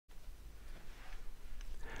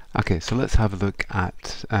Okay, so let's have a look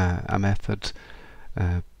at a method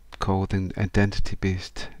called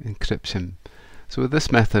identity-based encryption. So with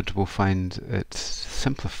this method, we'll find it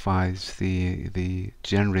simplifies the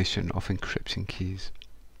generation of encryption keys.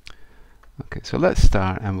 Okay, so let's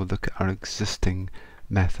start and we'll look at our existing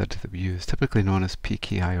method that we use, typically known as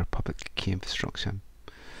PKI or public key infrastructure.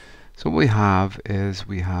 So what we have is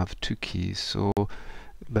we have two keys. So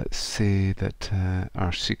let's say that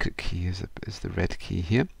our secret key is the red key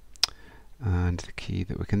here, and the key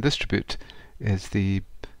that we can distribute is the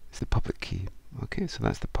public key. Okay, so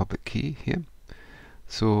that's the public key here.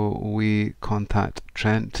 So we contact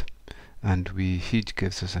Trent, and he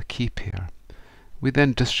gives us a key pair. We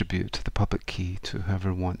then distribute the public key to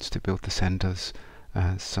whoever wants to be able to send us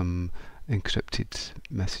some encrypted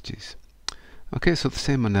messages. Okay, so the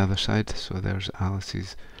same on the other side. So there's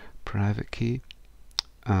Alice's private key,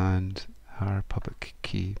 and her public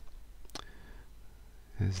key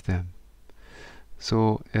is them.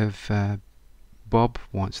 So if Bob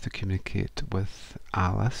wants to communicate with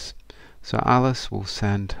Alice, so Alice will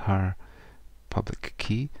send her public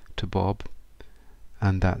key to Bob,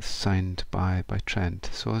 and that's signed by Trent.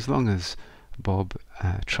 So as long as Bob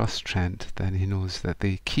trusts Trent, then he knows that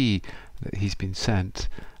the key that he's been sent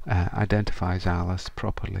identifies Alice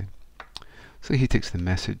properly. So he takes the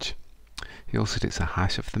message. He also takes a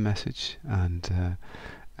hash of the message and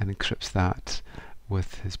encrypts that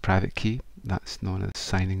with his private key. That's known as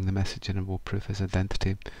signing the message, and it will prove his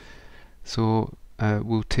identity. So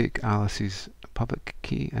we'll take Alice's public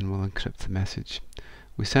key and we'll encrypt the message.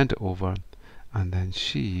 We send it over, and then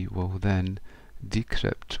she will then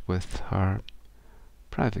decrypt with her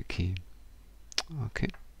private key. Okay,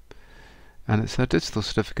 and it's a digital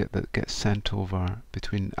certificate that gets sent over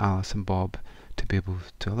between Alice and Bob to be able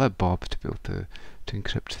to allow Bob to be able to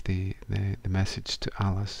encrypt the message to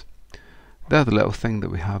Alice. The other little thing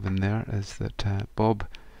that we have in there is that Bob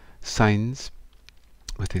signs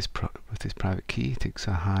with his private key. He takes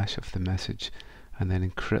a hash of the message and then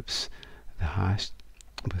encrypts the hash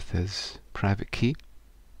with his private key.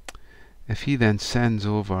 If he then sends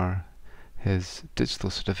over his digital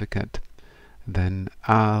certificate, then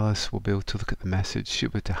Alice will be able to look at the message. She'll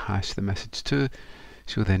be able to hash the message too.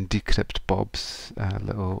 She'll then decrypt Bob's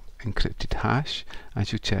little encrypted hash, and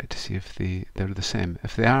she'll check to see if they're the same.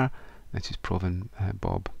 If they are, then she's proven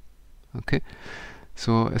Bob. Okay,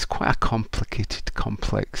 so it's quite a complicated,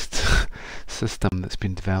 complex system that's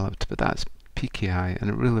been developed, but that's PKI, and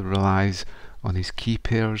it really relies on these key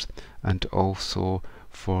pairs and also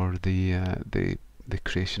for the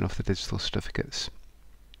creation of the digital certificates.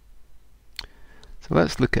 So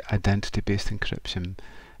let's look at identity-based encryption.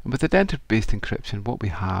 And with identity-based encryption, what we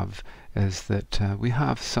have is that we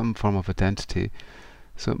have some form of identity.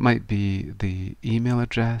 So it might be the email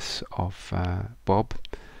address of Bob.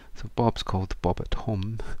 So Bob's called Bob at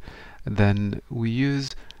home. And then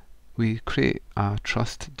we create a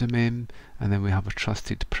trust domain, and then we have a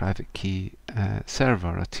trusted private key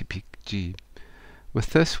server, a TPG.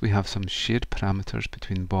 With this, we have some shared parameters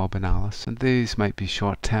between Bob and Alice, and these might be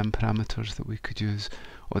short-term parameters that we could use,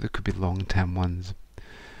 or they could be long-term ones.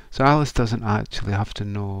 So Alice doesn't actually have to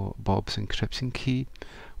know Bob's encryption key.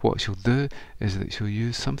 What she'll do is that she'll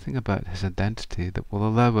use something about his identity that will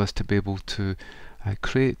allow us to be able to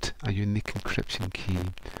create a unique encryption key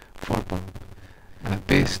for Bob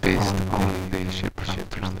based on the shared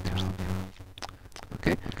parameters that we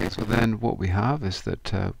have. Okay, so then what we have is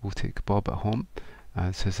that we'll take Bob at home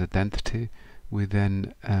as his identity. We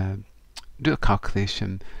then do a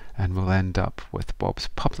calculation, and we'll end up with Bob's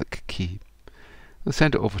public key. We'll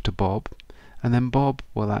send it over to Bob, and then Bob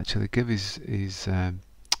will actually give his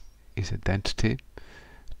identity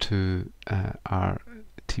to our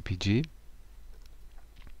TPG,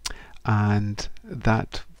 and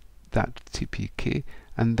that TPK,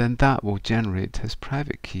 and then that will generate his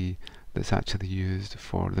private key that's actually used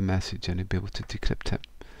for the message, and he'll be able to decrypt it.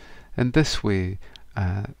 In this way,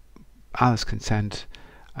 Alice can send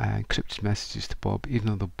encrypted messages to Bob,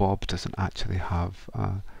 even though Bob doesn't actually have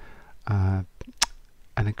an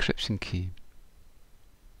encryption key.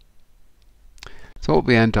 So what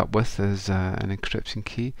we end up with is an encryption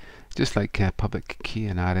key. Just like a public key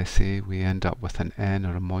in RSA, we end up with an N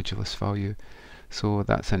or a modulus value. So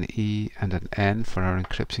that's an E and an N for our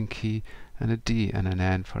encryption key, and a D and an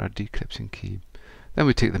N for our decryption key. Then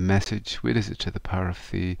we take the message, we raise it to the power of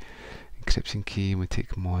the encryption key, and we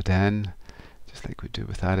take mod N, just like we do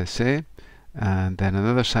with RSA. And then on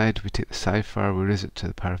the other side, we take the cipher, we raise it to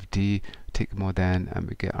the power of D, take mod N, and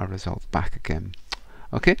we get our result back again.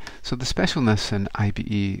 Okay, so the specialness in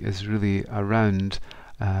IBE is really around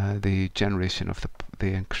the generation of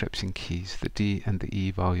the encryption keys, the D and the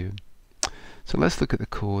E value. So let's look at the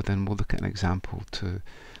code, and we'll look at an example to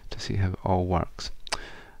see how it all works.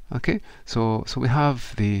 Okay, so we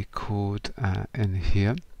have the code in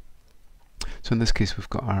here. So in this case we've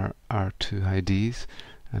got our two IDs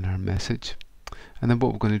and our message, and then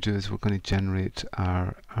what we're going to do is we're going to generate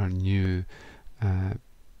our new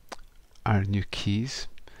keys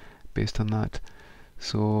based on that.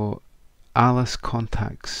 So Alice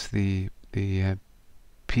contacts the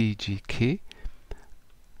PGK,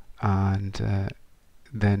 and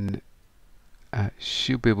then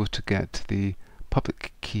she'll be able to get the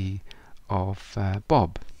public key of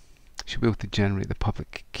Bob. She'll be able to generate the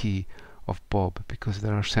public key of Bob because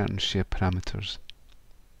there are certain share parameters.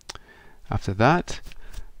 After that,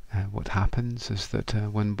 what happens is that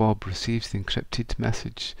when Bob receives the encrypted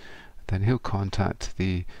message, then he'll contact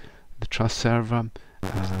the trust server,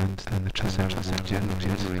 and then the trust server will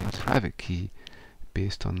generate a private key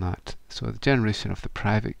based on that. So the generation of the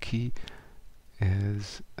private key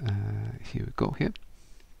is here we go here.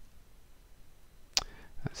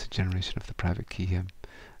 That's the generation of the private key here,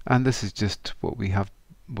 and this is just what we have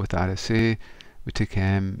with RSA. We take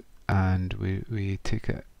M and we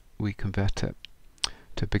convert it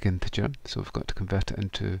to a big integer. So we've got to convert it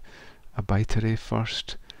into a byte array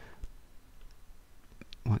first.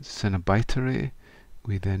 Once it's in a byte array,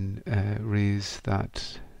 we then raise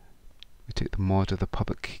that. We take the mod of the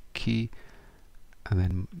public key, and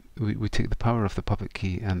then we take the power of the public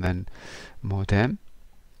key and then mod M.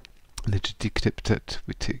 And then to decrypt it,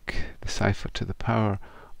 we take the cipher to the power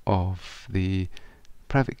of the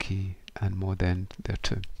private key and mod N there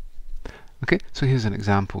too. Okay, so here's an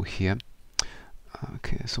example here.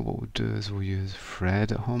 Okay, so what we'll do is we'll use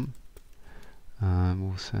Fred at home, and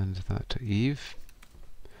we'll send that to Eve,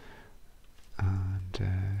 and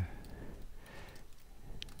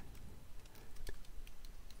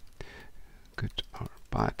good or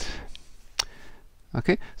bad.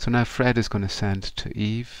 Okay, so now Fred is going to send to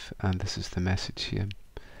Eve, and this is the message here.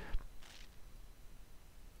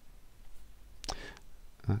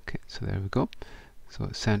 Okay, so there we go. So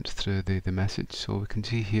it's sent through the message. So we can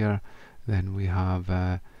see here, then we have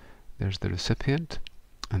there's the recipient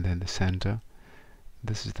and then the sender.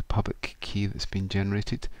 This is the public key that's been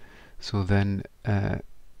generated. So then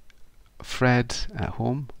Fred at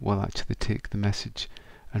home will actually take the message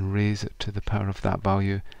and raise it to the power of that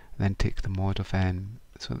value, then take the mod of N.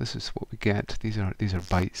 So this is what we get. These are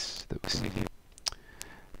bytes that we see here.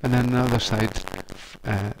 And then on the other side,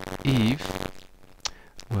 Eve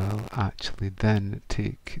will actually then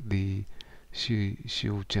take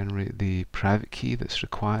she'll generate the private key that's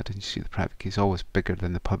required, and you see the private key is always bigger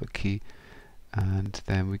than the public key, and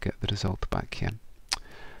then we get the result back here.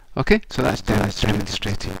 Okay, so that's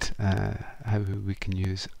demonstrated how we can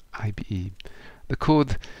use IBE. The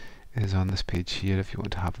code is on this page here if you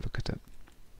want to have a look at it.